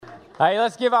Hey,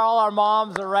 let's give all our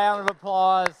moms a round of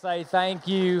applause. Say thank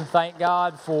you. Thank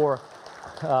God for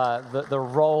the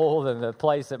role and the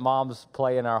place that moms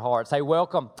play in our hearts. Hey,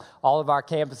 welcome all of our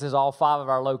campuses, all 5 of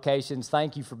our locations.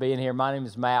 Thank you for being here. My name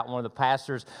is Matt, one of the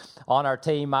pastors on our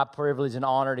team. My privilege and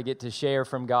honor to get to share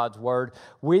from God's Word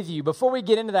with you. Before we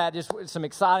get into that, just some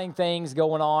exciting things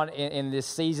going on in this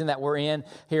season that we're in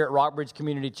here at Rockbridge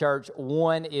Community Church.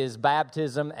 One is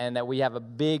baptism, and that we have a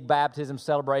big baptism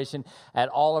celebration at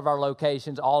all of our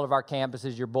locations, all of our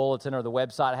campuses. Your bulletin or the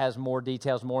website has more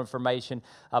details, more information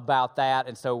about that.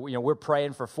 And so, we're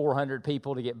praying for 400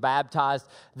 people to get baptized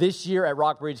this year at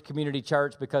Rockbridge Community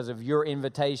Church because of your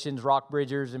invitations,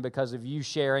 Rockbridgers, and because of you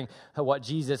sharing what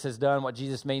Jesus has done, what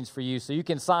Jesus means for you. So you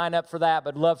can sign up for that,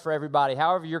 but love for everybody.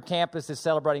 However your campus is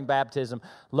celebrating baptism,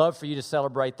 love for you to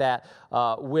celebrate that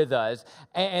with us.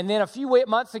 And then a few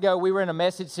months ago, we were in a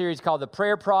message series called The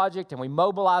Prayer Project, and we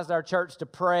mobilized our church to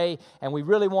pray, and we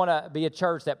really want to be a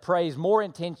church that prays more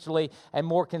intentionally and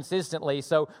more consistently.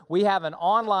 So we have an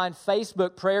online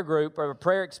Facebook prayer group or a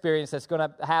prayer experience that's going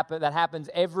to happen. That happens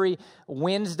every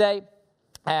Wednesday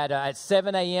at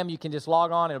 7 a.m. You can just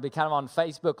log on. It'll be kind of on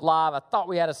Facebook Live. I thought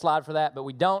we had a slide for that, but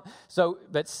we don't.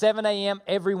 But 7 a.m.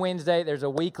 every Wednesday, there's a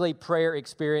weekly prayer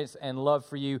experience, and love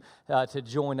for you to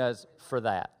join us for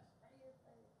that.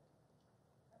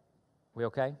 We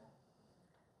okay?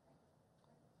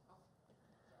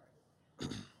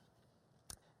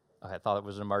 Okay, I thought it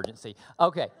was an emergency.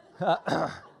 Okay.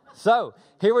 So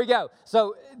here we go.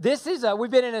 So this is we've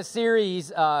been in a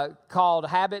series called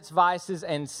Habits, Vices,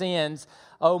 and Sins.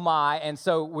 Oh my. And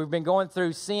so we've been going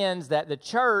through sins that the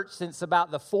church, since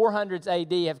about the 400s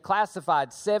AD, have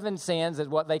classified 7 sins as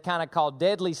what they kind of call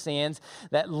deadly sins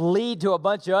that lead to a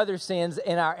bunch of other sins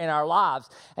in our lives.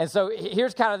 And so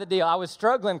here's kind of the deal. I was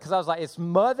struggling because I was like, it's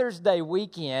Mother's Day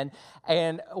weekend,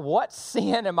 and what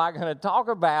sin am I going to talk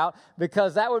about?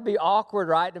 Because that would be awkward,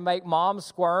 right, to make moms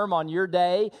squirm on your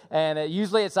day. And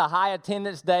usually it's a high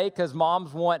attendance day because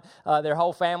moms want their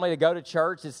whole family to go to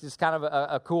church. It's just kind of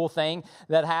a cool thing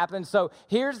that happens. So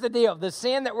here's the deal. The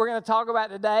sin that we're going to talk about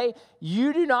today,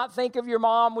 you do not think of your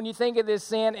mom when you think of this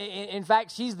sin. In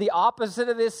fact, she's the opposite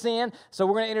of this sin. So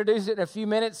we're going to introduce it in a few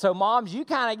minutes. So moms, you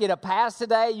kind of get a pass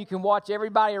today. You can watch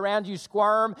everybody around you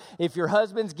squirm. If your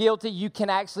husband's guilty, you can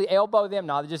actually elbow them.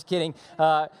 No, just kidding.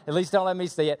 At least don't let me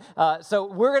see it.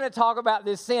 So we're going to talk about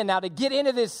this sin. Now, to get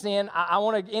into this sin, I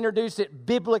want to introduce it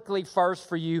biblically first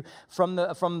for you from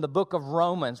the book of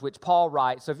Romans, which Paul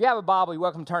writes. So if you have a Bible, you're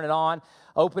welcome to turn it on.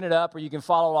 Open it up, or you can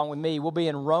follow along with me. We'll be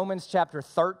in Romans chapter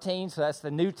 13, so that's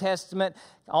the New Testament,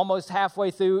 almost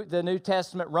halfway through the New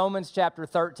Testament, Romans chapter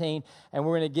 13, and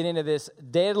we're going to get into this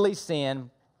deadly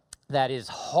sin that is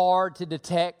hard to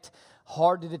detect,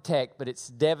 but it's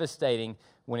devastating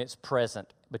when it's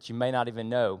present, but you may not even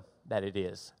know that it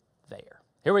is there.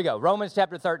 Here we go, Romans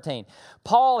chapter 13.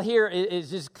 Paul here is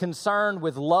just concerned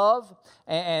with love,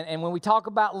 and when we talk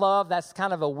about love, that's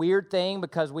kind of a weird thing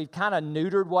because we've kind of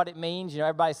neutered what it means.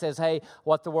 Everybody says, hey,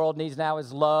 what the world needs now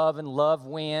is love, and love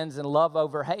wins, and love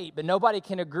over hate, but nobody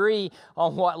can agree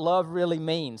on what love really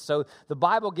means. So the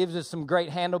Bible gives us some great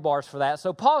handlebars for that.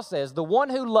 So Paul says, the one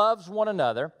who loves one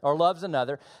another, or loves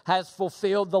another, has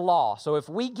fulfilled the law. So if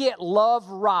we get love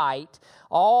right,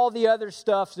 all the other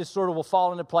stuff just sort of will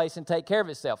fall into place and take care of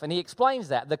itself. And he explains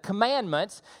that. The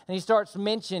commandments, and he starts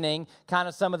mentioning kind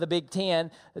of some of the big 10,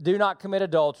 do not commit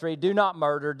adultery, do not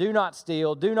murder, do not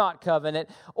steal, do not covet,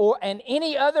 and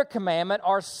any other commandment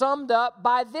are summed up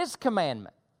by this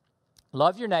commandment.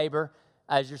 Love your neighbor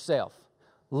as yourself.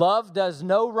 Love does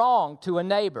no wrong to a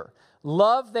neighbor.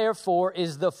 Love, therefore,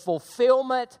 is the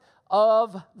fulfillment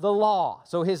of the law.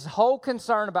 So his whole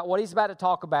concern about what he's about to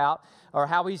talk about, or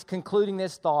how he's concluding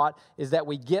this thought, is that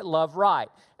we get love right.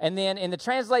 And then in the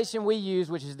translation we use,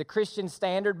 which is the Christian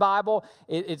Standard Bible,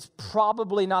 it's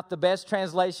probably not the best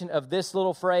translation of this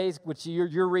little phrase, which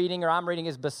you're reading or I'm reading,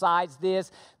 is besides this.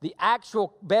 The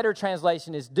actual better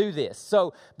translation is do this.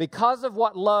 So because of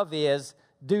what love is,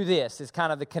 do this is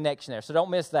kind of the connection there. So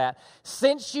don't miss that.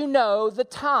 Since you know the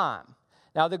time.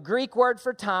 Now, the Greek word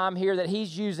for time here that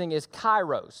he's using is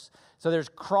kairos. So there's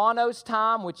chronos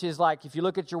time, which is like if you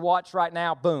look at your watch right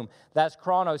now, boom, that's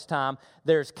chronos time.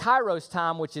 There's kairos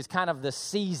time, which is kind of the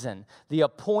season, the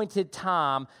appointed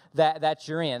time that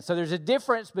you're in. So there's a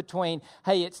difference between,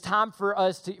 hey, it's time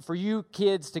for you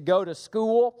kids to go to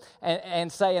school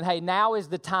and saying, hey, now is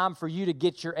the time for you to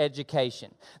get your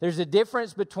education. There's a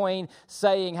difference between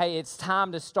saying, hey, it's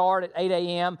time to start at 8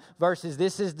 a.m. versus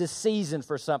this is the season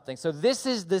for something. So this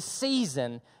is the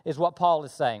season is what Paul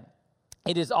is saying.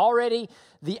 It is already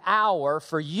the hour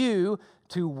for you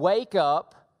to wake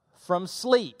up from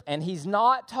sleep. And he's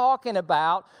not talking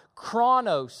about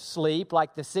chronos sleep,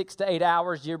 like the 6 to 8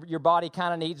 hours your body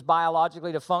kind of needs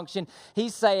biologically to function.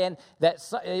 He's saying that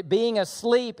being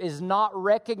asleep is not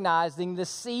recognizing the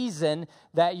season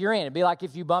that you're in. It'd be like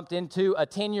if you bumped into a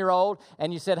 10-year-old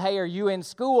and you said, hey, are you in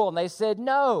school? And they said,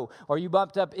 no. Or you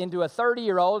bumped up into a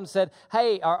 30-year-old and said,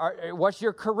 hey, what's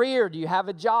your career? Do you have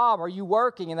a job? Are you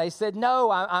working? And they said, no,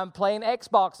 I'm playing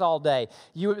Xbox all day.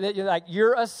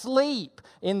 You're asleep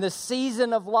in the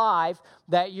season of life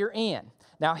that you're in.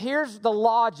 Now, here's the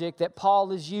logic that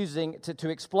Paul is using to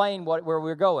explain where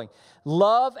we're going.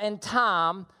 Love and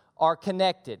time are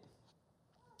connected.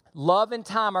 Love and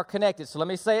time are connected. So let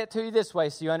me say it to you this way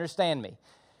so you understand me.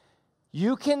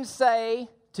 You can say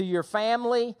to your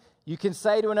family, you can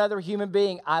say to another human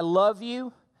being, I love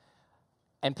you,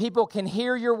 and people can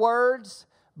hear your words,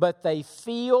 but they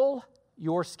feel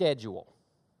your schedule.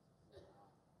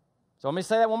 So let me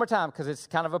say that one more time because it's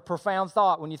kind of a profound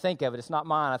thought when you think of it. It's not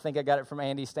mine. I think I got it from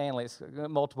Andy Stanley. It's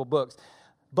multiple books.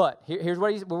 But here's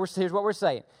what we're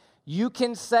saying. You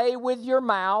can say with your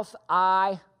mouth,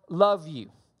 I love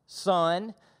you.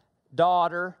 Son,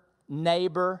 daughter,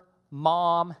 neighbor,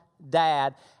 mom,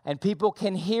 dad. And people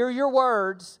can hear your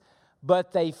words,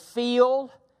 but they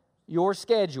feel your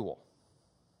schedule.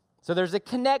 So there's a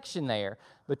connection there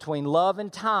between love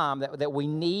and time that we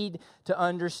need to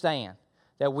understand.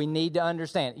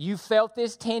 You felt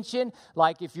this tension,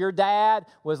 like if your dad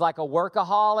was like a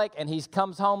workaholic and he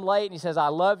comes home late and he says, I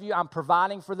love you, I'm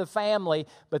providing for the family,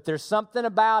 but there's something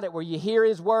about it where you hear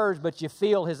his words, but you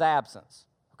feel his absence.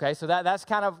 Okay, so that's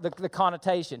kind of the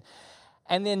connotation.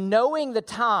 And then knowing the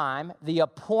time, the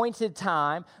appointed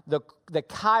time, the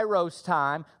kairos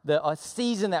time, the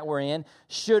season that we're in,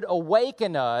 should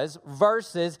awaken us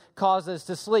versus cause us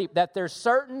to sleep. That there's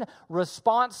certain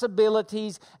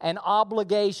responsibilities and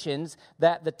obligations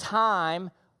that the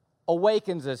time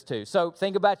awakens us to. So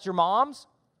think about your moms.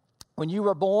 When you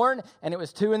were born and it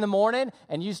was 2 a.m.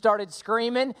 and you started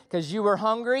screaming because you were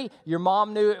hungry, your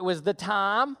mom knew it was the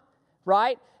time,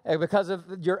 right? Because of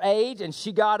your age, and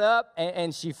she got up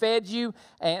and she fed you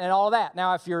and all that.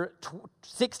 Now, if you're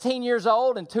 16 years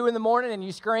old and 2 a.m. and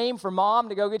you scream for mom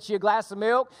to go get you a glass of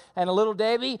milk and a Little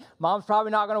Debbie, mom's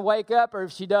probably not going to wake up, or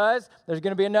if she does, there's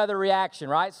going to be another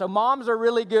reaction, right? So moms are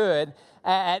really good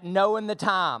at knowing the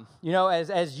time,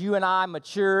 as you and I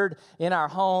matured in our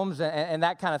homes and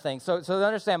that kind of thing. So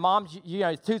understand, moms,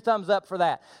 2 thumbs up for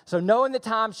that. So knowing the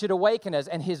time should awaken us.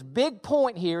 And his big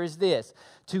point here is this: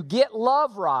 to get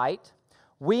love right,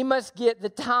 we must get the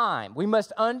time. We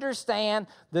must understand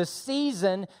the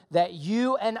season that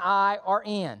you and I are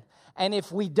in. And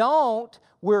if we don't,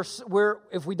 we're asleep.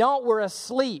 If we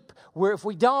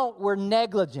don't, we're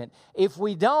negligent. If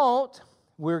we don't,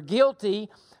 we're guilty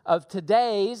of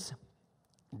today's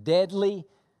deadly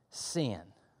sin.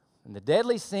 And the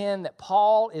deadly sin that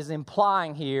Paul is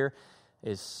implying here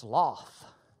is sloth.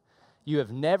 You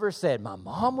have never said, my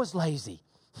mom was lazy.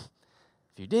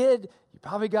 If you did, you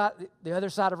probably got the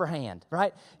other side of her hand,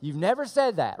 right? You've never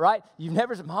said that, right? You've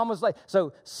never said, mom was lazy.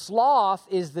 So sloth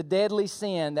is the deadly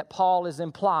sin that Paul is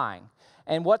implying.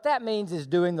 And what that means is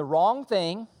doing the wrong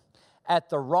thing at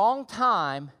the wrong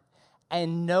time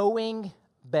and knowing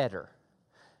better.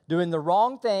 Doing the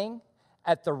wrong thing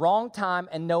at the wrong time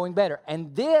and knowing better.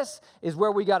 And this is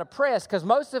where we got to press, because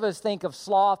most of us think of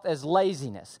sloth as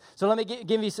laziness. So let me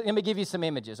give you some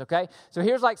images, okay? So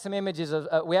here's like some images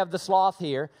of, we have the sloth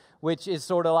here, which is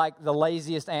sort of like the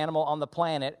laziest animal on the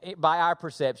planet by our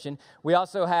perception. We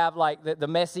also have like the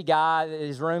messy guy,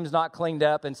 his room's not cleaned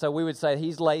up, and so we would say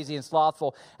he's lazy and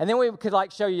slothful. And then we could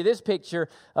like show you this picture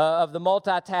of the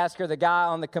multitasker, the guy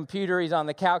on the computer, he's on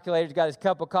the calculator, he's got his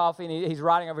cup of coffee, and he's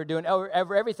writing over doing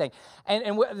everything.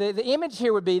 And the image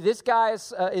here would be this guy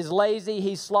is lazy,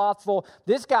 he's slothful.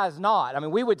 This guy's not. I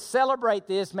mean, we would celebrate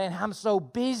this, man, I'm so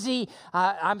busy,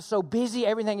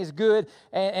 everything is good.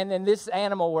 And then this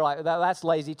animal, we're like, that's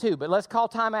lazy too. But let's call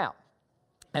time out.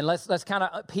 And let's kind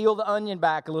of peel the onion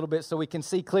back a little bit so we can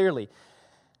see clearly.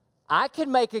 I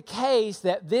can make a case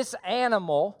that this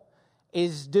animal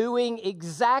is doing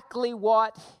exactly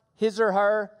what his or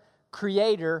her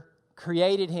creator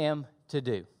created him to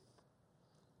do.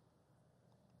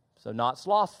 So not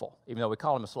slothful, even though we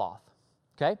call him a sloth.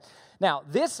 Okay? Now,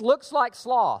 this looks like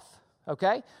sloth,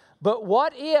 okay? But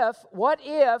what if,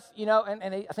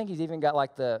 and I think he's even got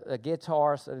like the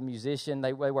guitar, so the musician,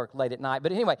 they work late at night.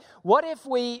 But anyway, what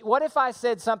if I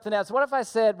said something else? What if I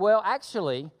said, well,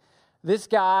 actually, this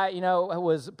guy,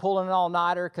 was pulling an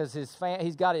all-nighter because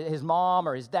he's got his mom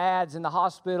or his dad's in the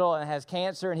hospital and has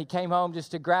cancer, and he came home just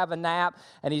to grab a nap,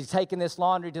 and he's taking this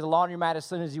laundry to the laundromat as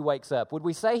soon as he wakes up. Would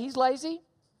we say he's lazy?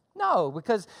 No,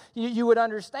 because you would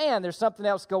understand there's something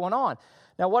else going on.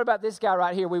 Now, what about this guy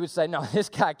right here? We would say, no, this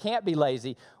guy can't be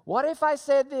lazy. What if I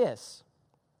said this?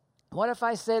 What if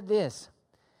I said this?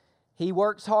 He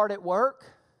works hard at work,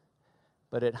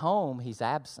 but at home he's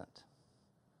absent.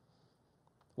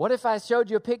 What if I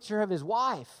showed you a picture of his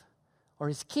wife or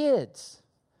his kids,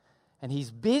 and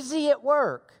he's busy at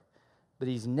work, but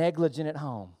he's negligent at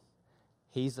home?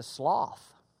 He's a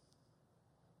sloth.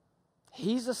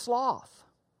 He's a sloth.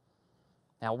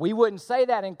 Now, we wouldn't say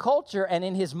that in culture, and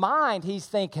in his mind, he's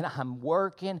thinking, I'm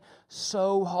working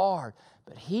so hard.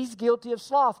 But he's guilty of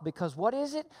sloth because what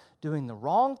is it? Doing the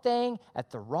wrong thing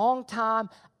at the wrong time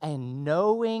and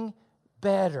knowing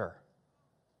better.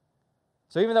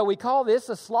 So even though we call this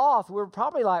a sloth, we're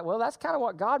probably like, well, that's kind of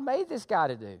what God made this guy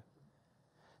to do.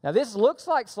 Now, this looks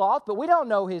like sloth, but we don't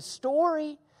know his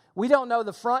story. We don't know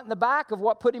the front and the back of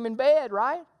what put him in bed,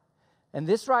 right? And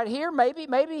this right here, maybe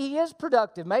he is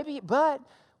productive, but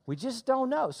we just don't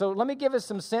know. So let me give us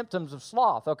some symptoms of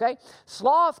sloth, okay?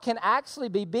 Sloth can actually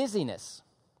be busyness.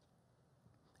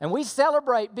 And we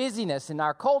celebrate busyness in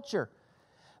our culture.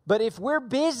 But if we're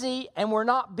busy and we're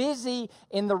not busy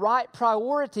in the right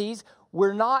priorities,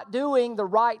 we're not doing the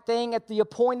right thing at the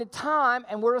appointed time,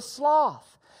 and we're a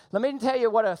sloth. Let me tell you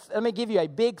let me give you a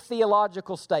big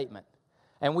theological statement.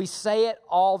 And we say it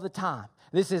all the time.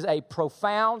 This is a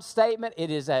profound statement.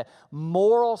 It is a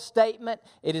moral statement.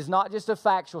 It is not just a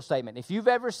factual statement. If you've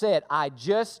ever said, I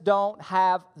just don't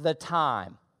have the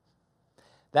time,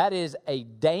 that is a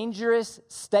dangerous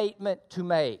statement to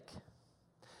make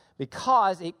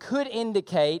because it could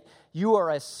indicate you are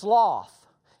a sloth.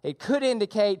 It could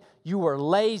indicate you are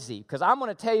lazy. Because I'm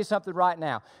going to tell you something right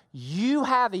now. You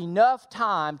have enough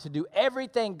time to do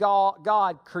everything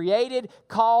God created,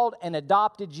 called, and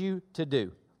adopted you to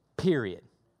do. Period.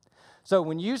 So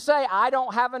when you say, I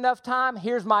don't have enough time,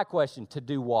 here's my question. To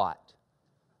do what?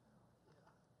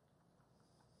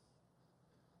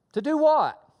 To do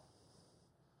what?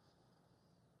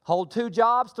 Hold 2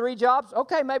 jobs, 3 jobs?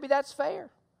 Okay, maybe that's fair.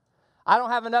 I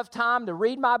don't have enough time to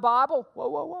read my Bible?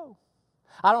 Whoa.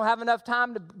 I don't have enough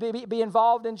time to be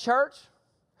involved in church?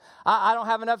 I don't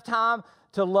have enough time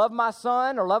to love my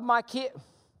son or love my kid?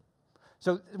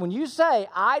 So when you say,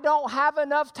 I don't have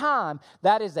enough time,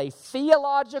 that is a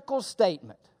theological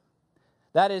statement.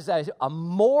 That is a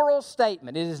moral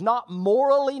statement. It is not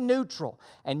morally neutral.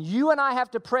 And you and I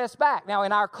have to press back. Now,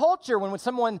 in our culture, when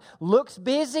someone looks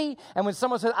busy and when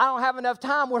someone says, I don't have enough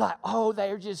time, we're like, oh,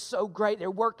 they're just so great.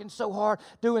 They're working so hard,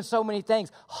 doing so many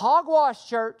things. Hogwash,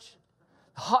 church.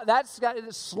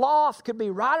 Sloth could be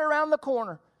right around the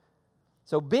corner.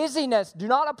 So busyness, do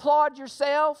not applaud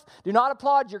yourself. Do not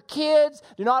applaud your kids.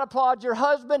 Do not applaud your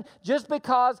husband just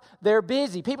because they're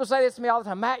busy. People say this to me all the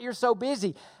time, Matt, you're so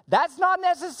busy. That's not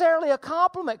necessarily a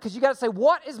compliment because you got to say,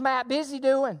 what is Matt busy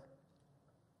doing?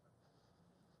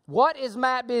 What is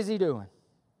Matt busy doing?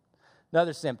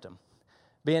 Another symptom,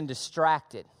 being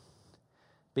distracted.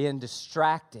 Being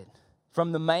distracted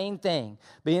from the main thing.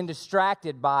 Being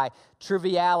distracted by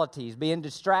trivialities. Being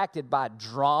distracted by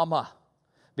drama.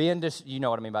 You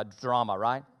know what I mean by drama,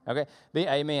 right? Okay?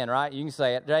 Amen, right? You can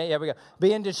say it. There we go.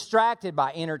 Being distracted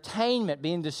by entertainment.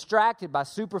 Being distracted by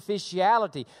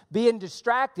superficiality. Being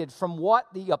distracted from what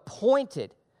the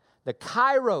appointed, the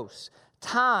kairos,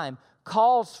 time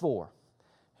calls for.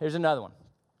 Here's another one.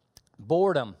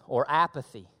 Boredom or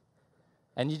apathy.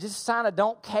 And you just kind of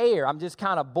don't care. I'm just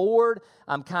kind of bored.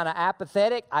 I'm kind of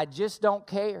apathetic. I just don't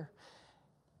care.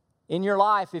 In your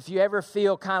life, if you ever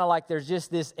feel kind of like there's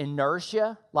just this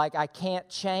inertia, like I can't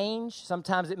change,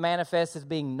 sometimes it manifests as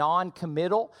being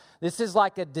non-committal. This is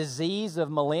like a disease of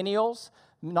millennials.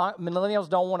 Millennials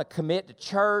don't want to commit to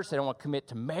church. They don't want to commit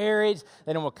to marriage.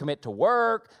 They don't want to commit to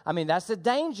work. I mean, that's the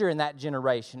danger in that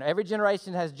generation. Every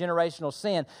generation has generational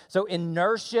sin. So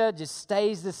inertia just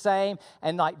stays the same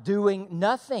and like doing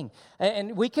nothing.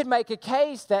 And we could make a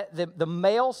case that the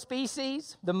male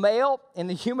species, the male in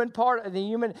the human part of the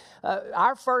human,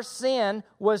 our first sin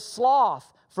was sloth.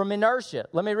 From inertia.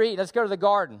 Let me read. Let's go to the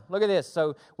garden. Look at this.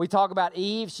 So we talk about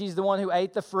Eve. She's the one who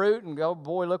ate the fruit. And go,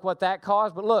 boy, look what that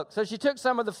caused. But look, so she took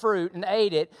some of the fruit and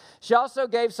ate it. She also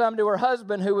gave some to her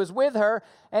husband who was with her,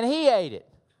 and he ate it.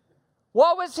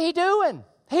 What was he doing?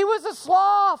 He was a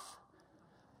sloth.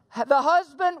 The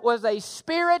husband was a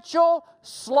spiritual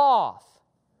sloth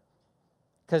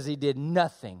because he did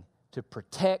nothing to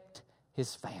protect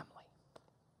his family.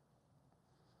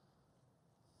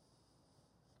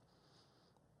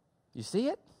 You see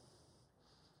it?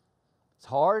 It's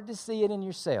hard to see it in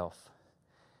yourself.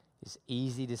 It's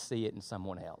easy to see it in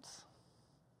someone else.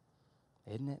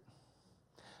 Isn't it?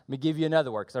 Let me give you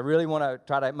another word because I really want to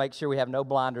try to make sure we have no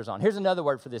blinders on. Here's another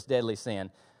word for this deadly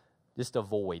sin. Just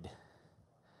avoid.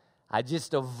 I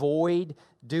just avoid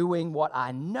doing what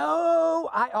I know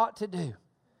I ought to do.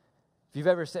 If you've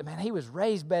ever said, man, he was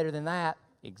raised better than that,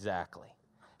 exactly.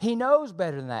 He knows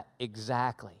better than that,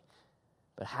 exactly.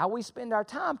 But how we spend our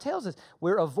time tells us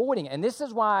we're avoiding. And this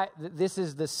is why this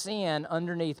is the sin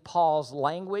underneath Paul's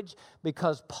language,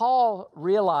 because Paul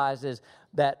realizes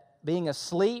that being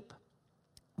asleep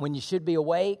when you should be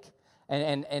awake,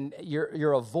 and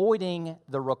you're avoiding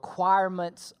the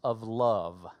requirements of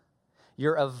love.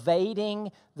 You're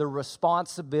evading the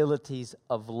responsibilities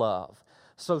of love.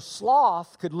 So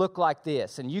sloth could look like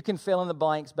this, and you can fill in the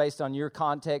blanks based on your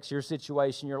context, your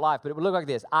situation, your life, but it would look like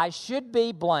this. I should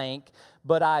be blank,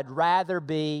 but I'd rather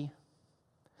be...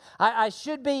 I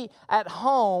should be at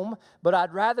home, but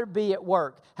I'd rather be at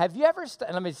work. Have you ever...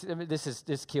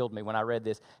 This killed me when I read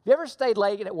this. Have you ever stayed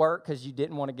late at work because you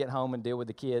didn't want to get home and deal with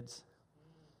the kids?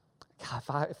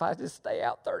 God, if I just stay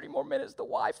out 30 more minutes, the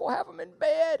wife will have them in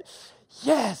bed.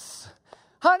 Yes.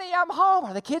 Honey, I'm home.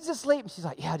 Are the kids asleep? And she's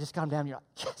like, yeah, I just got them down. You're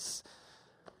like, yes.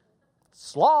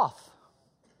 Sloth.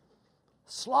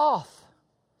 Sloth.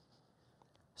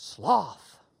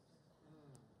 Sloth.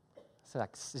 So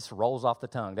like, this rolls off the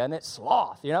tongue, doesn't it?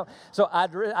 Sloth, you know. So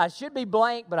I should be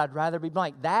blank, but I'd rather be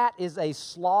blank. That is a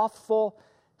slothful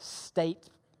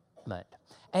statement.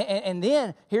 And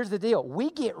then, here's the deal. We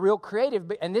get real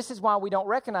creative, and this is why we don't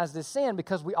recognize this sin,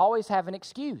 because we always have an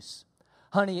excuse.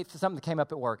 Honey, it's something that came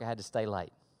up at work. I had to stay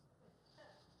late.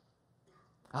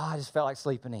 Oh, I just felt like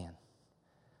sleeping in.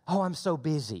 Oh, I'm so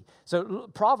busy. So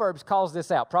Proverbs calls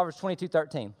this out. Proverbs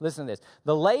 22:13. Listen to this.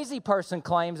 The lazy person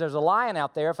claims there's a lion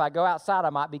out there. If I go outside, I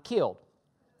might be killed.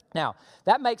 Now,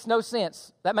 that makes no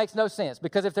sense. That makes no sense,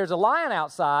 because if there's a lion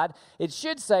outside, it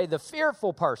should say the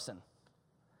fearful person.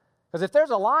 Because if there's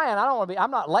a lion,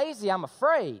 I'm not lazy, I'm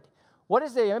afraid. What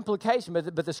is the implication?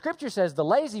 But the scripture says the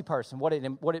lazy person. What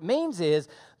it means is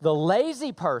the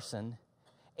lazy person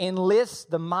enlists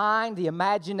the mind, the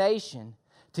imagination,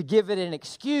 to give it an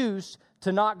excuse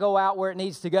to not go out where it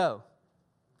needs to go.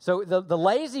 So the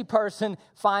lazy person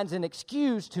finds an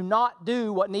excuse to not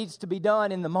do what needs to be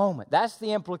done in the moment. That's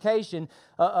the implication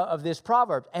of this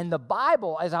proverb. And the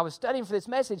Bible, as I was studying for this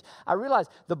message, I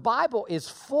realized the Bible is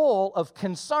full of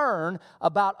concern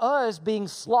about us being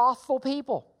slothful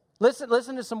people.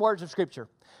 Listen to some words of Scripture.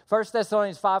 1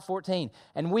 Thessalonians 5:14,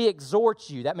 and we exhort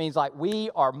you. That means like we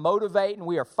are motivating,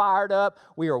 we are fired up,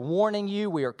 we are warning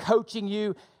you, we are coaching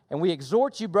you. And we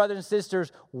exhort you, brothers and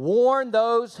sisters, warn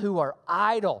those who are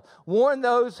idle. Warn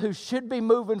those who should be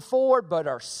moving forward but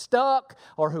are stuck,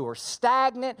 or who are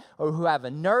stagnant, or who have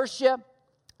inertia,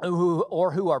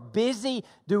 or who are busy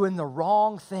doing the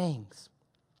wrong things.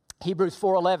 Hebrews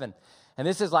 4:11, and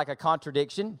this is like a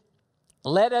contradiction.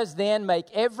 Let us then make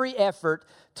every effort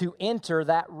to enter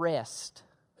that rest.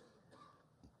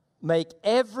 Make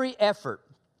every effort.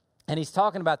 And he's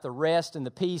talking about the rest and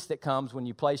the peace that comes when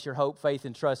you place your hope, faith,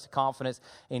 and trust, confidence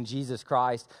in Jesus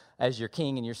Christ as your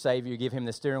King and your Savior. You give Him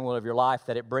the steering wheel of your life,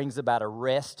 that it brings about a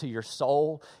rest to your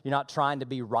soul. You're not trying to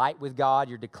be right with God.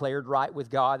 You're declared right with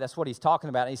God. That's what he's talking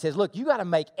about. And he says, look, you got to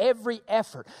make every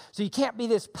effort. So you can't be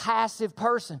this passive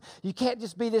person. You can't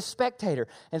just be this spectator.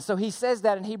 And so he says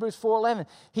that in Hebrews 4:11.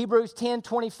 Hebrews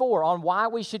 10:24 on why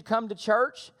we should come to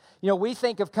church. You know, we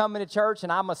think of coming to church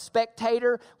and I'm a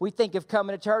spectator. We think of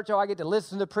coming to church, I get to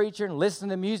listen to the preacher and listen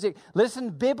to music. Listen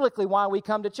biblically why we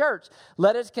come to church.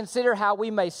 Let us consider how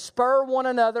we may spur one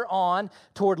another on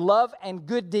toward love and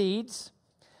good deeds,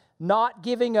 not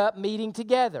giving up meeting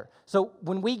together. So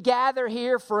when we gather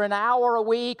here for an hour a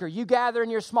week, or you gather in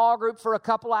your small group for a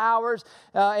couple of hours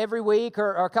every week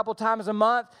or a couple times a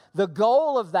month, the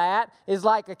goal of that is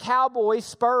like a cowboy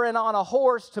spurring on a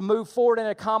horse to move forward in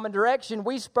a common direction.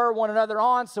 We spur one another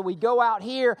on, so we go out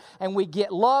here and we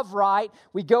get love right.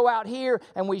 We go out here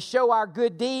and we show our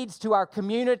good deeds to our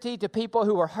community, to people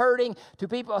who are hurting, to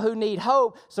people who need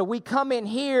hope. So we come in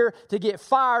here to get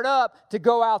fired up to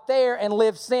go out there and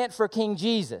live sent for King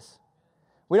Jesus.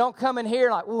 We don't come in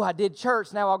here like, ooh, I did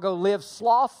church, now I'll go live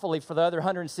slothfully for the other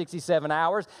 167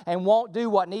 hours and won't do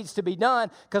what needs to be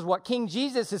done, because what King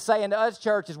Jesus is saying to us,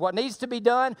 church, is what needs to be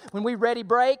done when we ready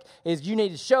break is you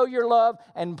need to show your love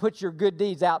and put your good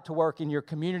deeds out to work in your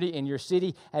community, in your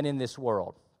city, and in this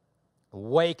world.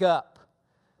 Wake up,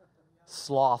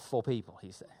 slothful people,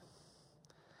 he said.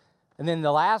 And then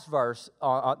the last verse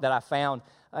that I found,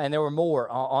 and there were more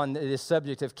on this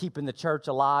subject of keeping the church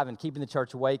alive and keeping the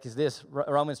church awake, is this,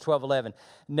 Romans 12:11.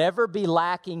 Never be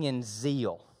lacking in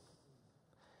zeal,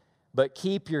 but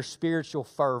keep your spiritual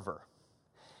fervor.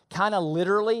 Kind of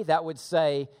literally, that would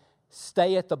say,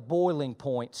 stay at the boiling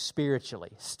point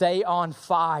spiritually. Stay on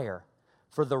fire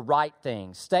for the right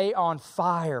things. Stay on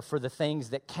fire for the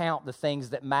things that count, the things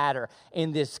that matter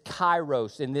in this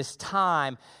kairos, in this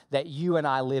time that you and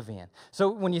I live in. So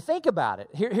when you think about it,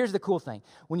 here's the cool thing.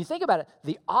 When you think about it,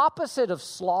 the opposite of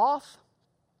sloth,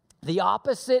 the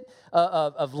opposite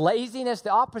of laziness,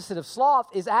 the opposite of sloth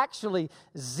is actually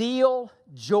zeal,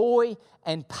 joy,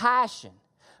 and passion.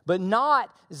 But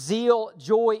not zeal,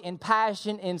 joy, and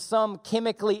passion in some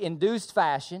chemically induced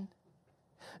fashion.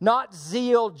 Not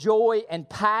zeal, joy, and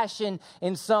passion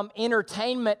in some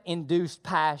entertainment-induced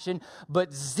passion,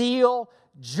 but zeal,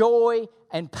 joy,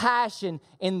 and passion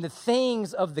in the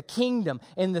things of the kingdom,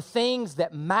 in the things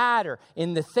that matter,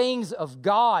 in the things of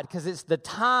God, because it's the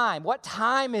time. What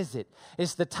time is it?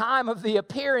 It's the time of the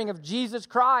appearing of Jesus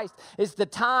Christ. It's the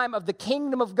time of the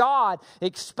kingdom of God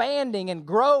expanding and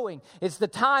growing. It's the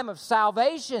time of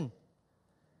salvation.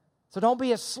 So don't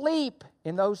be asleep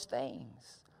in those things.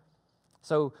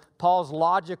 So Paul's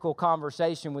logical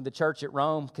conversation with the church at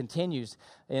Rome continues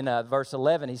in verse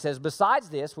 11. He says, besides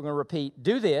this, we're going to repeat,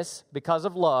 do this because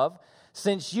of love,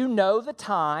 since you know the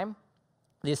time,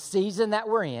 this season that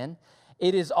we're in,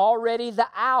 it is already the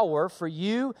hour for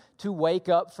you to wake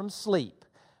up from sleep.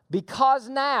 Because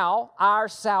now our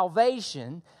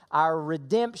salvation, our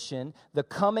redemption, the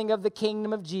coming of the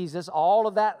kingdom of Jesus, all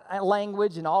of that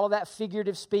language and all of that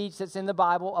figurative speech that's in the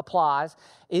Bible applies,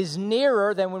 is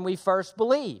nearer than when we first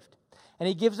believed. And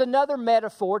he gives another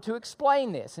metaphor to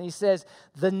explain this. And he says,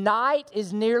 the night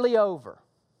is nearly over.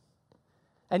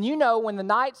 And you know, when the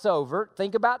night's over,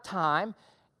 think about time,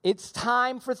 it's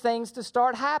time for things to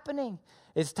start happening.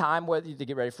 It's time whether to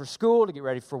get ready for school, to get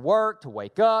ready for work, to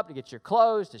wake up, to get your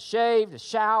clothes, to shave, to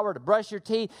shower, to brush your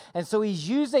teeth. And so he's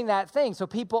using that thing so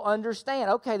people understand,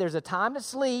 okay, there's a time to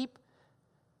sleep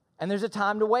and there's a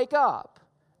time to wake up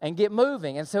and get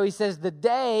moving. And so he says the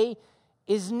day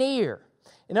is near.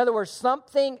 In other words,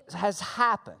 something has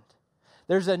happened.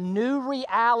 There's a new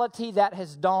reality that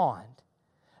has dawned.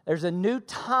 There's a new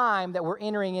time that we're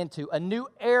entering into, a new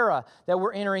era that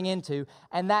we're entering into,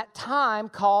 and that time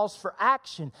calls for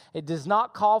action. It does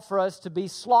not call for us to be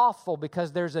slothful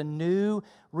because there's a new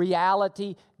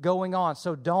reality going on.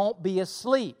 So don't be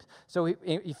asleep. So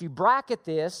if you bracket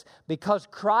this, because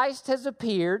Christ has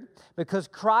appeared, because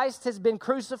Christ has been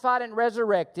crucified and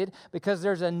resurrected, because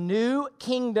there's a new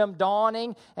kingdom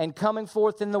dawning and coming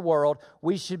forth in the world,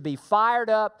 we should be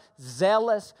fired up,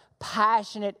 zealous,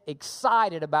 passionate,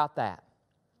 excited about that.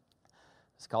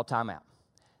 It's called timeout.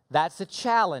 That's a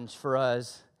challenge for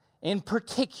us, in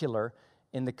particular,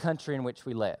 in the country in which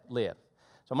we live.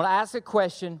 So I'm going to ask a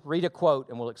question, read a quote,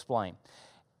 and we'll explain.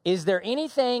 Is there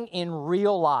anything in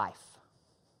real life,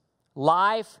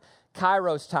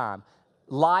 kairos time,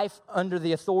 life under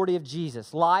the authority of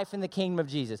Jesus, life in the kingdom of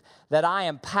Jesus, that I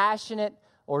am passionate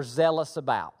or zealous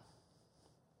about?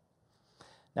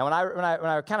 Now, when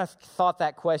I kind of thought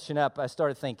that question up, I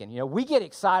started thinking, we get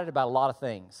excited about a lot of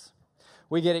things.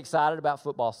 We get excited about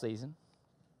football season.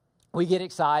 We get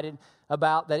excited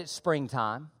about that it's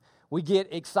springtime. We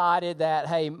get excited that,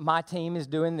 hey, my team is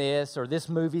doing this, or this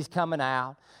movie's coming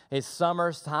out. It's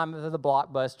summer's time of the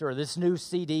blockbuster, or this new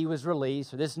CD was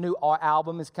released, or this new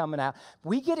album is coming out.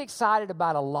 We get excited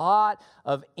about a lot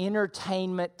of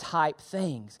entertainment type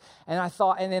things. And I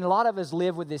thought, and then a lot of us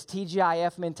live with this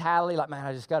TGIF mentality, like, man,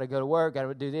 I just got to go to work, got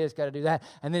to do this, got to do that,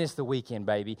 and then it's the weekend,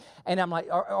 baby. And I'm like,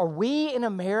 are we in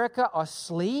America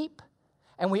asleep?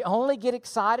 And we only get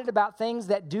excited about things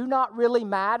that do not really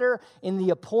matter in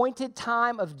the appointed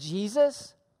time of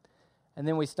Jesus? And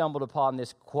then we stumbled upon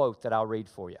this quote that I'll read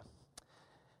for you.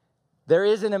 There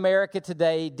is in America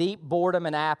today deep boredom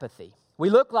and apathy.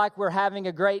 We look like we're having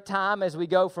a great time as we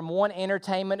go from one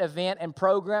entertainment event and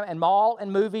program and mall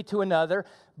and movie to another,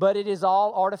 but it is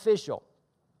all artificial.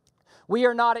 We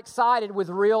are not excited with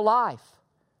real life.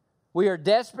 We are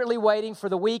desperately waiting for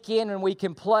the weekend when we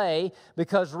can play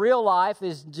because real life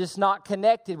is just not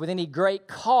connected with any great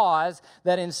cause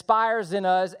that inspires in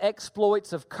us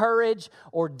exploits of courage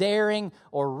or daring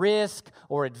or risk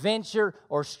or adventure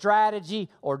or strategy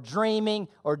or dreaming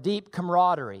or deep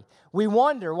camaraderie. We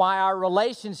wonder why our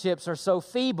relationships are so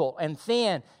feeble and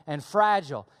thin and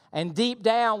fragile. And deep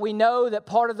down, we know that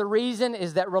part of the reason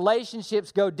is that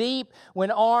relationships go deep when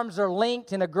arms are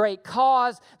linked in a great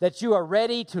cause that you are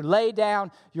ready to lay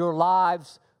down your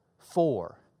lives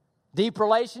for. Deep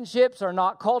relationships are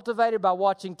not cultivated by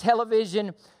watching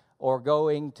television or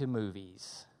going to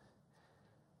movies.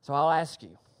 So I'll ask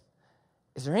you,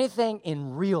 is there anything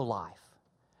in real life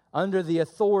under the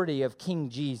authority of King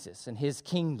Jesus and His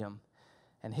kingdom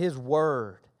and His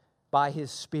word by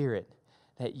His Spirit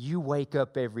that you wake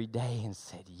up every day and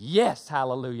said, yes,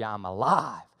 hallelujah, I'm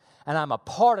alive and I'm a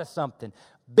part of something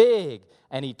big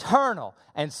and eternal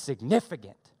and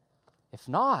significant. If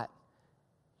not,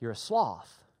 you're a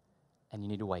sloth and you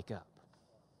need to wake up.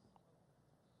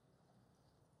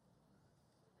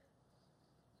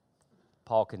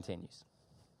 Paul continues.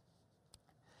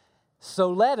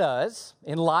 So let us,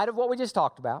 in light of what we just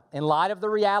talked about, in light of the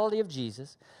reality of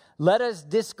Jesus, let us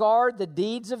discard the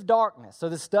deeds of darkness. So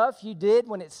the stuff you did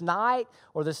when it's night,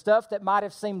 or the stuff that might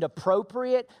have seemed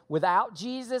appropriate without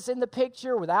Jesus in the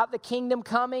picture, without the kingdom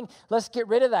coming, let's get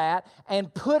rid of that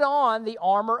and put on the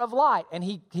armor of light. And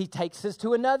he takes us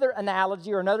to another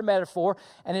analogy or another metaphor,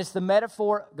 and it's the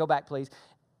metaphor, go back please,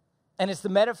 and it's the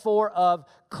metaphor of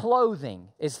clothing.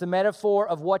 It's the metaphor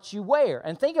of what you wear.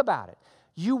 And think about it.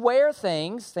 You wear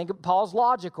things, think of Paul's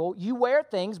logical, you wear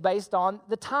things based on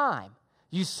the time.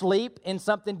 You sleep in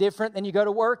something different than you go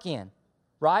to work in,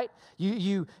 right?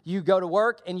 You go to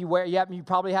work and you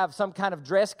probably have some kind of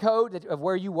dress code of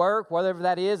where you work, whatever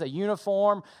that is, a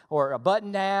uniform or a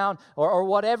button down or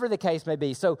whatever the case may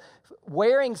be. So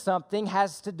wearing something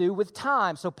has to do with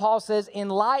time. So Paul says, in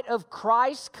light of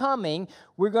Christ's coming,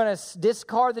 we're going to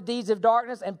discard the deeds of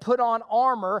darkness and put on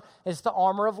armor. It's the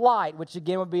armor of light, which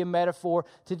again would be a metaphor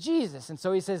to Jesus. And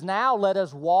so he says, now let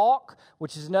us walk,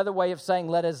 which is another way of saying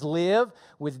let us live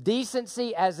with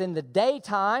decency as in the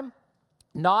daytime,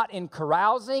 not in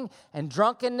carousing and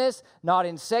drunkenness, not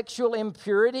in sexual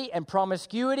impurity and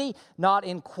promiscuity, not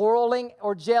in quarreling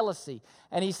or jealousy.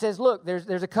 And he says, look,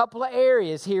 there's a couple of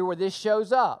areas here where this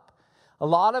shows up. A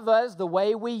lot of us, the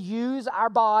way we use our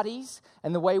bodies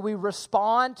and the way we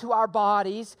respond to our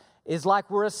bodies is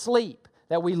like we're asleep,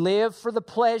 that we live for the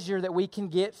pleasure that we can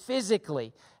get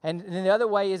physically. And the other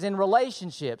way is in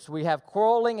relationships. We have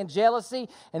quarreling and jealousy,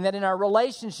 and then in our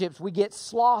relationships, we get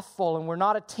slothful and we're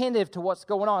not attentive to what's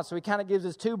going on. So he kind of gives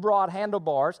us two broad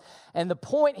handlebars. And the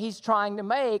point he's trying to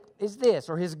make is this,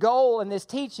 or his goal in this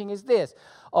teaching is this.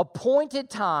 Appointed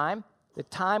time, the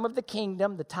time of the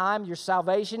kingdom, the time your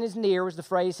salvation is near was the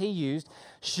phrase he used,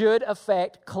 should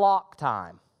affect clock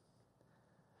time.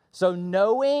 So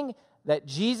knowing that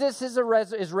Jesus is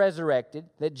resurrected,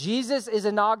 that Jesus is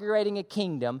inaugurating a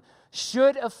kingdom,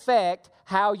 should affect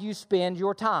how you spend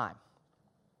your time.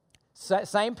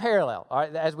 Same parallel, all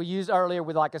right, as we used earlier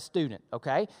with like a student,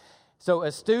 okay? So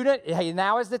a student, hey,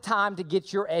 now is the time to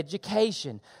get your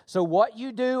education. So what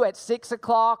you do at 6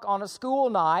 o'clock on a school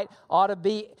night ought to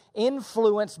be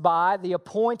influenced by the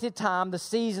appointed time, the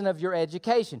season of your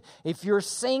education. If you're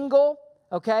single,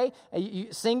 okay,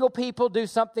 single people do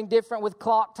something different with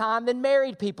clock time than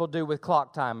married people do with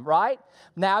clock time, right?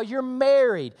 Now you're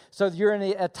married, so you're in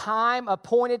a time,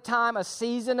 appointed time, a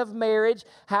season of marriage.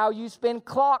 How you spend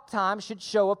clock time should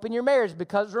show up in your marriage,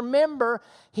 because remember,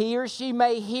 he or she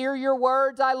may hear your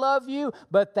words, I love you,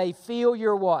 but they feel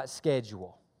your what?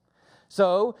 Schedule.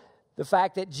 So the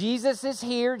fact that Jesus is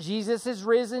here, Jesus is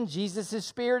risen, Jesus'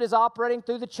 Spirit is operating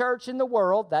through the church in the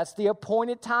world, that's the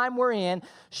appointed time we're in,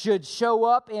 should show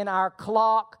up in our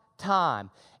clock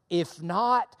time. If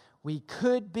not, we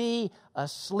could be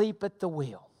asleep at the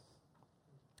wheel.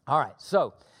 All right,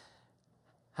 so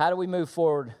how do we move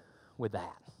forward with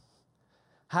that?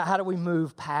 How do we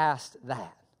move past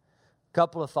that? A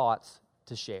couple of thoughts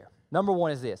to share. Number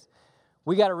one is this.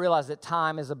 We got to realize that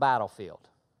time is a battlefield.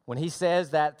 When he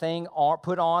says that thing,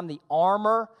 put on the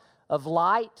armor of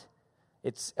light,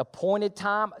 it's appointed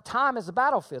time. Time is a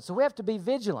battlefield, so we have to be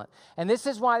vigilant. And this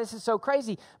is why this is so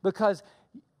crazy, because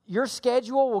your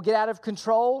schedule will get out of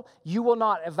control. You will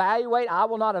not evaluate. I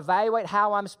will not evaluate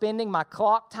how I'm spending my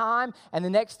clock time. And the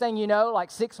next thing you know,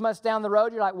 like 6 months down the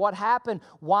road, you're like, what happened?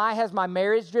 Why has my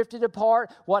marriage drifted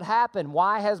apart? What happened?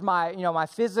 Why has my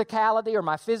physicality or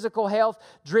my physical health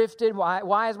drifted?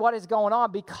 What is going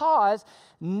on? Because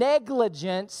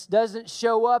negligence doesn't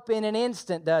show up in an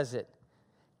instant, does it?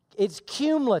 It's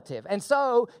cumulative. And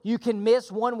so you can miss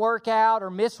one workout or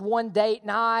miss one date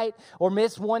night or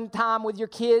miss one time with your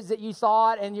kids that you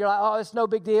thought, and you're like, oh, it's no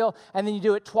big deal. And then you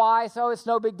do it twice, oh, it's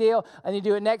no big deal. And you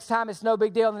do it next time, it's no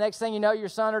big deal. And the next thing you know, your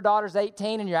son or daughter's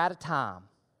 18 and you're out of time.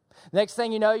 Next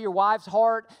thing you know, your wife's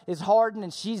heart is hardened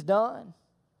and she's done.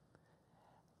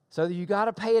 So you got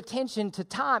to pay attention to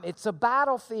time. It's a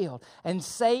battlefield. And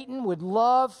Satan would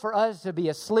love for us to be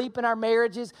asleep in our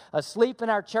marriages, asleep in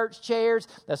our church chairs,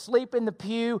 asleep in the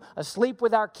pew, asleep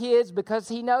with our kids, because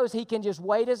he knows he can just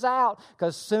wait us out.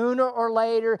 Because sooner or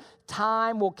later,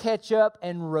 time will catch up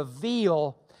and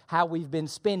reveal how we've been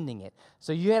spending it.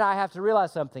 So you and I have to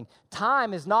realize something.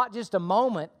 Time is not just a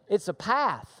moment, it's a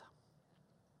path.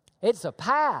 It's a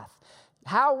path.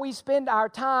 How we spend our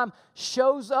time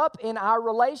shows up in our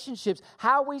relationships.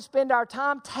 How we spend our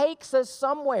time takes us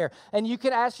somewhere. And you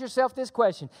can ask yourself this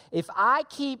question. If I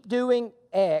keep doing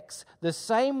X the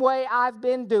same way I've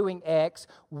been doing X,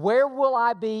 where will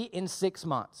I be in 6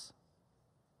 months?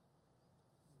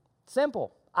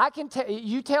 Simple. I can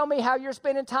you tell me how you're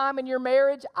spending time in your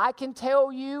marriage, I can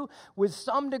tell you with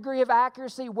some degree of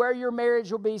accuracy where your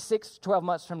marriage will be 6 to 12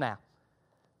 months from now.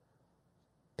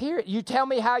 Period. You tell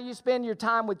me how you spend your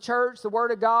time with church, the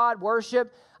Word of God,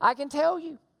 worship, I can tell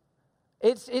you.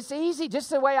 It's easy.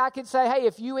 Just the way I could say, hey,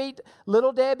 if you eat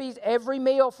Little Debbie's every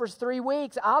meal for 3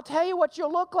 weeks, I'll tell you what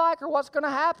you'll look like or what's going to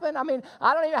happen. I mean,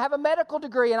 I don't even have a medical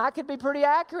degree, and I could be pretty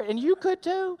accurate, and you could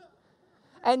too.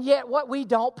 And yet, what we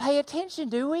don't pay attention,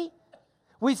 do we?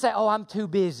 We say, oh, I'm too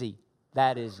busy.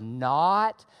 That is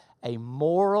not a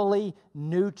morally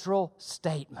neutral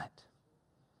statement.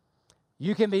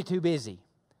 You can be too busy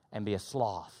and be a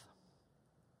sloth,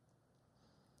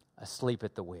 asleep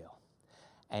at the wheel.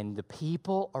 And the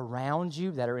people around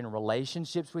you that are in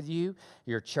relationships with you,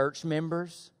 your church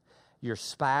members, your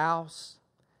spouse,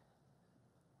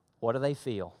 what do they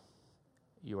feel?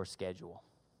 Your schedule.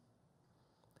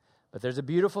 But there's a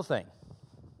beautiful thing.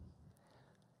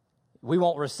 We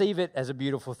won't receive it as a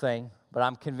beautiful thing, but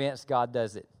I'm convinced God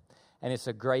does it. And it's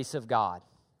a grace of God.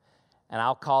 And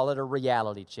I'll call it a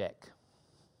reality check.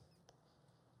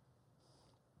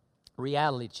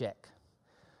 Reality check.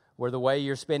 Where the way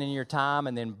you're spending your time,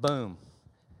 and then boom,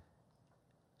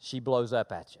 she blows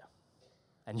up at you.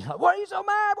 And you're like, why are you so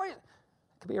mad? It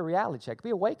could be a reality check. It could be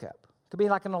a wake-up. It could be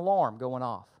like an alarm going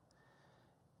off.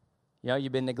 You know,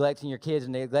 you've been neglecting your kids,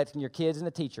 and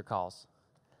the teacher calls.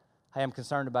 Hey, I'm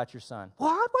concerned about your son.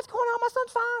 What? What's going on? My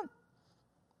son's fine.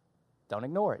 Don't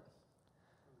ignore it.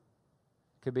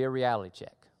 Could be a reality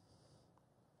check.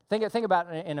 Think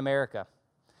about it in America.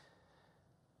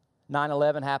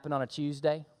 9/11 happened on a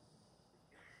Tuesday.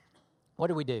 What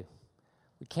did we do?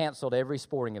 We canceled every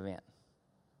sporting event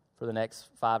for the next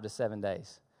 5 to 7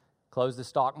 days. Closed the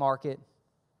stock market.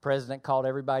 President called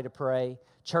everybody to pray.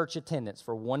 Church attendance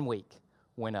for 1 week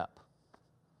went up.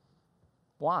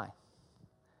 Why?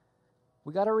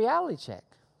 We got a reality check.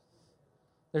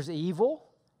 There's evil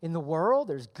in the world.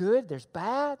 There's good. There's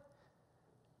bad.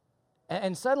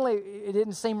 And suddenly it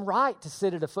didn't seem right to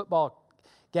sit at a football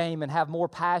game and have more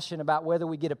passion about whether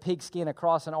we get a pigskin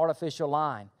across an artificial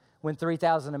line when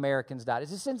 3,000 Americans died.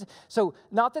 So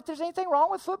not that there's anything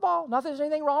wrong with football, not that there's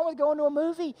anything wrong with going to a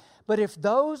movie, but if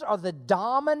those are the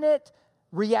dominant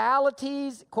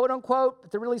realities, quote unquote,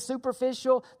 but they're really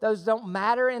superficial, those don't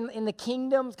matter in the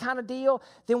kingdom kind of deal,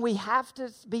 then we have to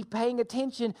be paying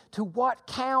attention to what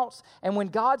counts. And when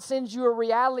God sends you a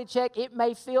reality check, it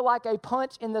may feel like a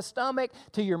punch in the stomach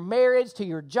to your marriage, to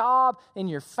your job, in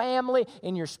your family,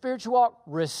 in your spiritual walk.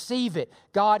 Receive it.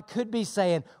 God could be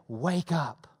saying, wake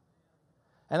up.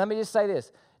 And let me just say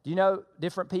this. Do you know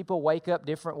different people wake up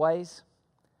different ways?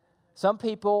 Some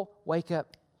people wake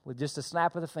up with just a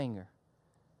snap of the finger.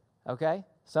 Okay?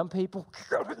 Some people,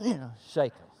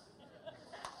 shake them.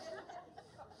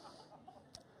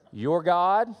 Your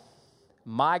God,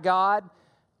 my God,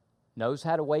 knows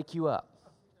how to wake you up.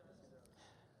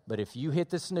 But if you hit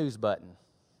the snooze button,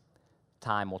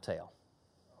 time will tell.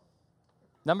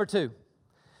 Number 2,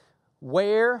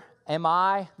 where am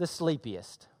I the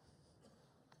sleepiest?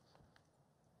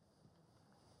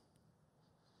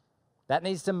 That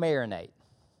needs to marinate.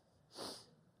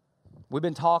 We've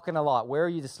been talking a lot. Where are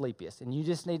you the sleepiest? And you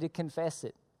just need to confess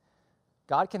it.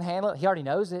 God can handle it. He already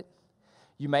knows it.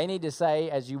 You may need to say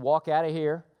as you walk out of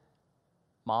here,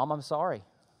 Mom, I'm sorry.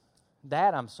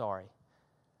 Dad, I'm sorry.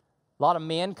 A lot of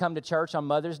men come to church on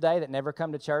Mother's Day that never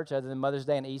come to church other than Mother's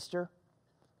Day and Easter.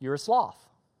 You're a sloth.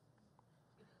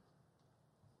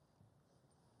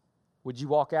 Would you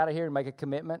walk out of here and make a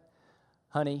commitment?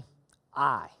 Honey,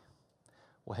 I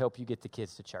will help you get the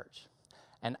kids to church.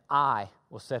 And I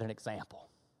will set an example.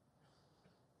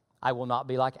 I will not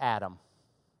be like Adam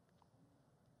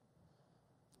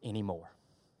anymore.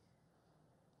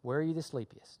 Where are you the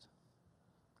sleepiest?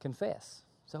 Confess.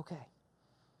 It's okay.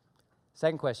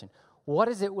 Second question. What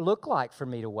does it look like for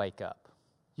me to wake up?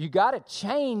 You got to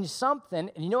change something.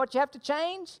 And you know what you have to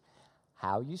change?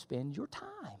 How you spend your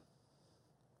time.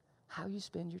 How you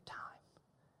spend your time.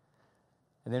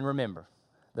 And then remember,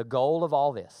 the goal of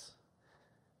all this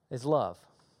is love.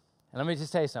 And let me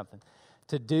just tell you something.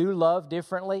 To do love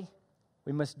differently,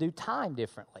 we must do time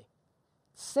differently.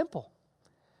 Simple.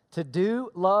 To do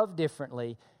love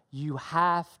differently, you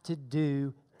have to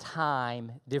do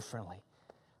time differently.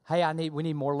 Hey, we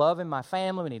need more love in my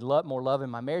family. We need more love in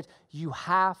my marriage. You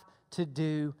have to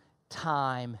do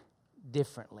time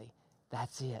differently.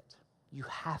 That's it. You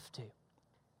have to.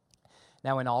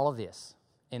 Now, in all of this,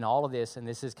 and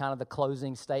this is kind of the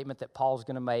closing statement that Paul's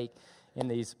going to make in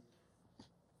these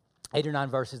 8 or 9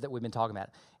 verses that we've been talking about.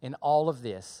 In all of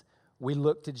this, we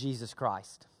look to Jesus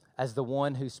Christ as the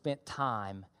one who spent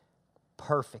time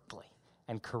perfectly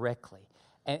and correctly.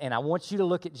 And I want you to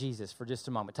look at Jesus for just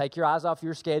a moment. Take your eyes off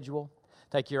your schedule.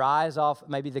 Take your eyes off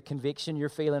maybe the conviction you're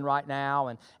feeling right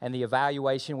now and the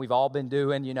evaluation we've all been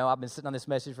doing. You know, I've been sitting on this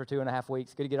message for 2.5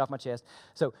 weeks. Good to get off my chest.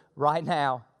 So right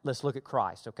now, let's look at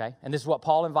Christ, okay? And this is what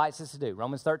Paul invites us to do.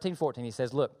 Romans 13:14, he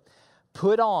says, look,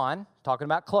 put on, talking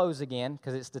about clothes again,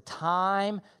 because it's the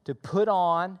time to put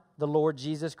on the Lord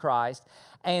Jesus Christ,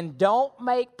 and don't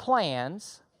make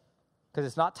plans, because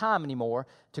it's not time anymore,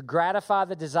 to gratify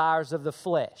the desires of the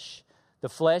flesh. The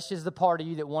flesh is the part of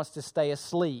you that wants to stay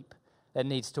asleep, that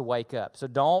needs to wake up. So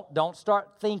don't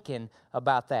start thinking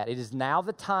about that. It is now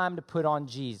the time to put on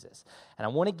Jesus. And I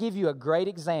want to give you a great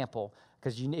example,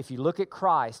 because if you look at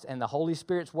Christ and the Holy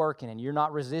Spirit's working and you're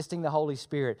not resisting the Holy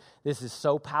Spirit, this is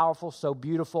so powerful, so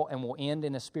beautiful, and will end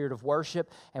in a spirit of worship,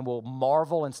 and we'll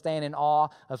marvel and stand in awe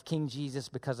of King Jesus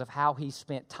because of how he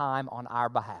spent time on our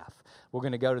behalf. We're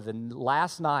going to go to the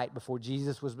last night before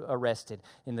Jesus was arrested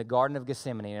in the Garden of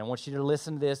Gethsemane, and I want you to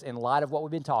listen to this in light of what we've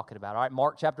been talking about. All right,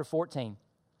 Mark chapter 14.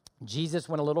 Jesus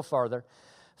went a little further,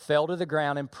 fell to the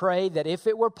ground, and prayed that if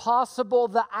it were possible,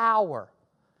 the hour.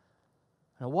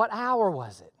 Now, what hour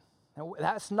was it? Now,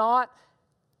 that's not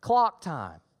clock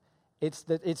time.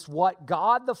 It's what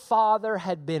God the Father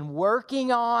had been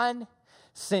working on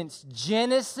since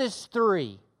Genesis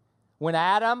 3, when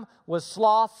Adam was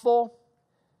slothful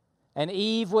and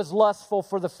Eve was lustful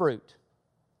for the fruit.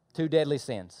 2 deadly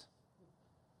sins.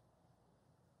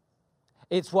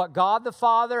 It's what God the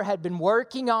Father had been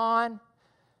working on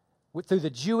through the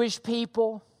Jewish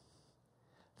people,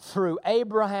 through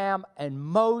Abraham and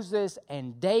Moses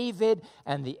and David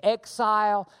and the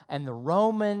exile and the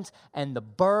Romans and the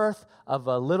birth of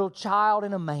a little child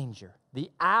in a manger. The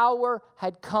hour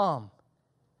had come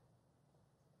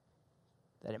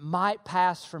that it might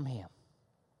pass from him.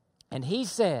 And he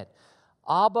said,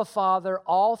 Abba, Father,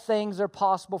 all things are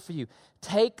possible for you.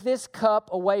 Take this cup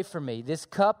away from me. This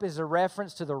cup is a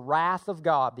reference to the wrath of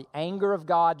God, the anger of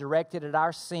God directed at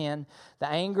our sin. The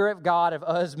anger of God of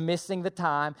us missing the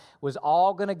time was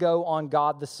all going to go on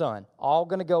God the Son, all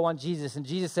going to go on Jesus. And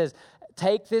Jesus says,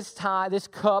 take this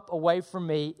cup away from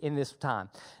me in this time.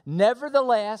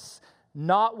 Nevertheless,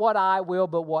 not what I will,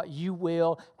 but what you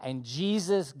will. And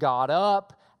Jesus got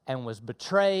up and was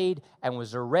betrayed, and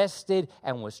was arrested,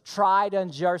 and was tried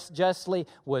unjustly,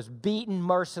 was beaten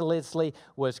mercilessly,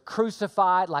 was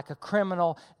crucified like a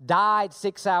criminal, died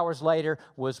 6 hours later,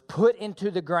 was put into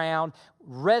the ground,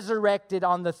 resurrected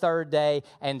on the third day,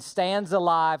 and stands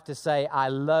alive to say, I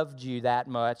loved you that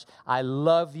much. I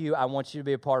love you. I want you to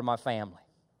be a part of my family.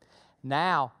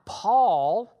 Now,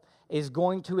 Paul is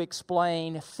going to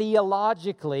explain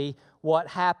theologically what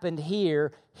happened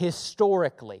here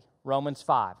historically. Romans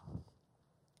 5.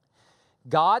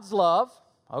 God's love,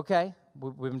 okay,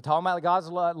 we've been talking about God's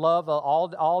love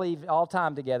all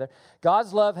time together.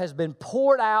 God's love has been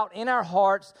poured out in our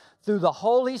hearts through the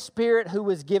Holy Spirit who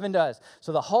was given to us.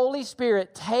 So the Holy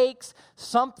Spirit takes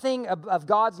something of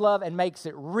God's love and makes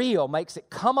it real, makes it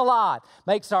come alive,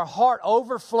 makes our heart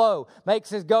overflow,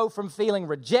 makes us go from feeling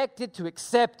rejected to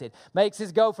accepted, makes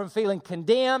us go from feeling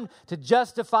condemned to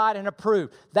justified and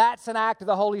approved. That's an act of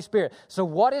the Holy Spirit. So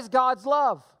what is God's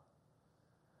love?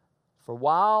 For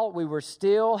while we were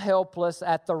still helpless,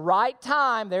 at the right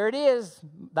time, there it is,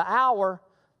 the hour,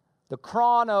 the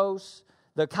chronos,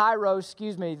 the kairos,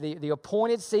 the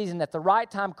appointed season, at the right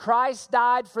time, Christ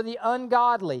died for the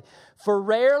ungodly. For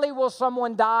rarely will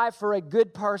someone die for a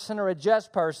good person or a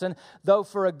just person, though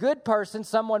for a good person,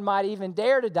 someone might even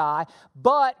dare to die.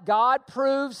 But God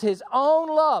proves his own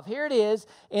love, here it is,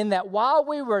 in that while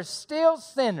we were still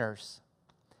sinners,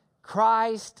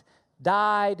 Christ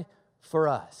died for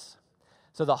us.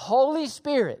 So the Holy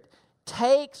Spirit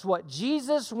takes what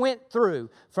Jesus went through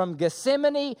from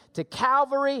Gethsemane to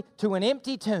Calvary to an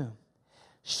empty tomb,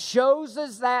 shows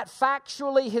us that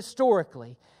factually,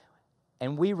 historically,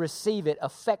 and we receive it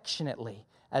affectionately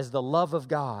as the love of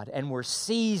God, and we're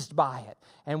seized by it,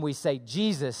 and we say,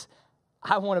 Jesus,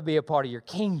 I want to be a part of your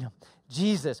kingdom.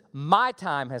 Jesus, my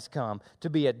time has come to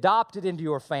be adopted into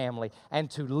your family and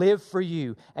to live for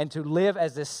you and to live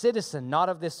as a citizen, not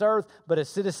of this earth, but a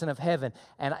citizen of heaven.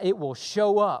 And it will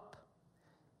show up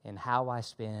in how I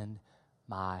spend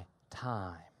my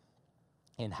time,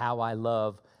 in how I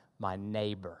love my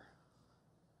neighbor.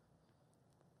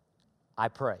 I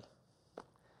pray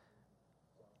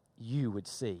you would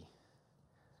see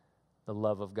the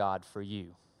love of God for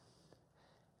you.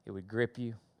 It would grip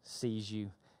you, seize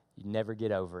you. You never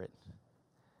get over it.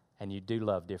 And you do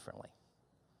love differently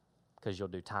because you'll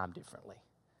do time differently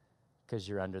because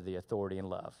you're under the authority and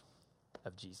love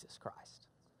of Jesus Christ.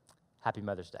 Happy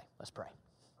Mother's Day. Let's pray.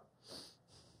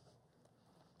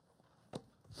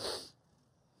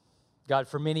 God,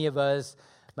 for many of us,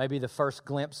 maybe the first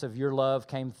glimpse of your love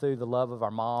came through the love of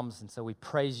our moms, and so we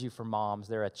praise you for moms.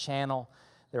 They're a channel.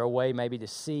 They're a way maybe to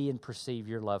see and perceive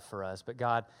your love for us. But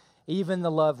God, even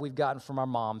the love we've gotten from our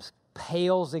moms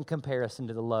pales in comparison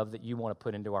to the love that you want to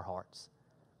put into our hearts.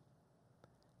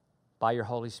 By your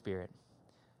Holy Spirit,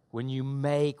 when you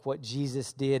make what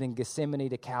Jesus did in Gethsemane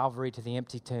to Calvary to the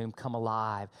empty tomb come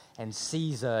alive and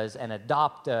seize us and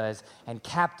adopt us and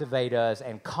captivate us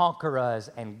and conquer us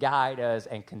and guide us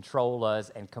and control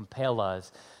us and compel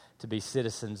us to be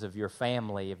citizens of your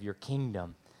family, of your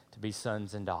kingdom, to be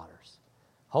sons and daughters.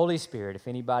 Holy Spirit, if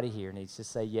anybody here needs to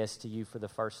say yes to you for the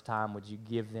first time, would you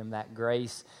give them that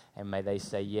grace, and may they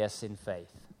say yes in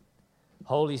faith.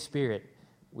 Holy Spirit,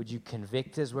 would you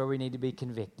convict us where we need to be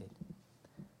convicted?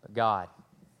 But God,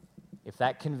 if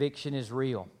that conviction is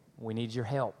real, we need your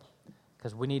help,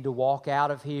 because we need to walk out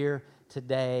of here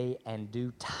today and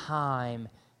do time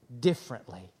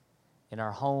differently in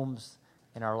our homes,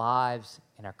 in our lives,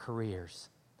 in our careers,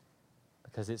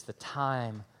 because it's the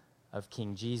time of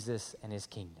King Jesus and his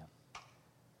kingdom.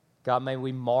 God, may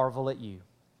we marvel at you.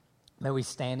 May we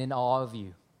stand in awe of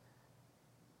you,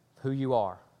 who you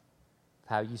are,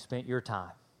 how you spent your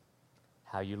time,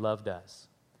 how you loved us.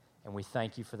 And we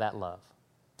thank you for that love.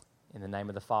 In the name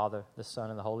of the Father, the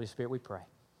Son, and the Holy Spirit we pray.